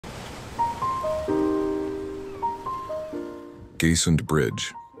Gesund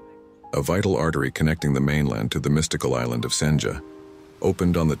Bridge, a vital artery connecting the mainland to the mystical island of Senja,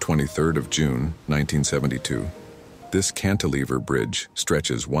 opened on the 23rd of June, 1972. This cantilever bridge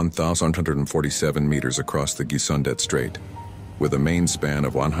stretches 1,147 meters across the Gisundet Strait, with a main span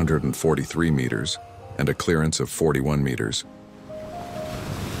of 143 meters and a clearance of 41 meters.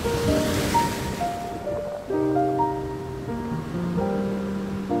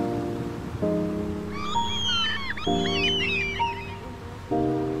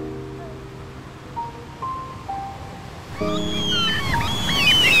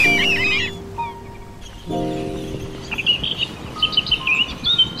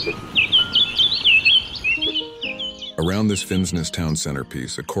 Around this Finnsnes town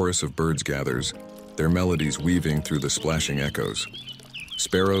centerpiece, a chorus of birds gathers, their melodies weaving through the splashing echoes.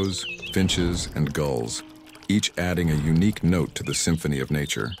 Sparrows, finches, and gulls, each adding a unique note to the symphony of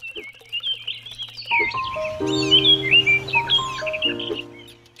nature.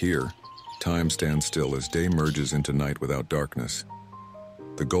 Here, time stands still as day merges into night without darkness.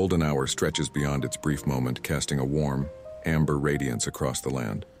 The golden hour stretches beyond its brief moment, casting a warm, amber radiance across the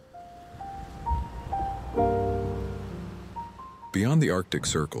land. Beyond the Arctic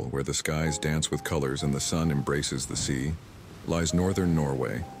Circle, where the skies dance with colors and the sun embraces the sea, lies Northern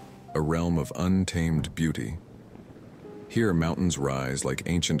Norway, a realm of untamed beauty. Here mountains rise like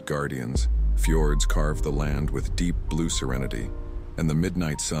ancient guardians, fjords carve the land with deep blue serenity, and the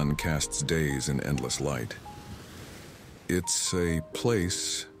midnight sun casts days in endless light. It's a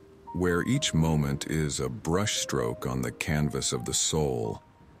place where each moment is a brushstroke on the canvas of the soul,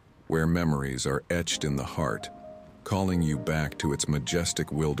 where memories are etched in the heart, calling you back to its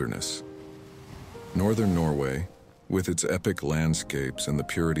majestic wilderness. Northern Norway, with its epic landscapes and the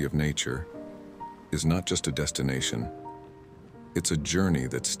purity of nature, is not just a destination. It's a journey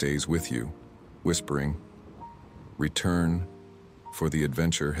that stays with you, whispering, "Return, for the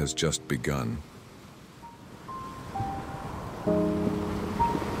adventure has just begun."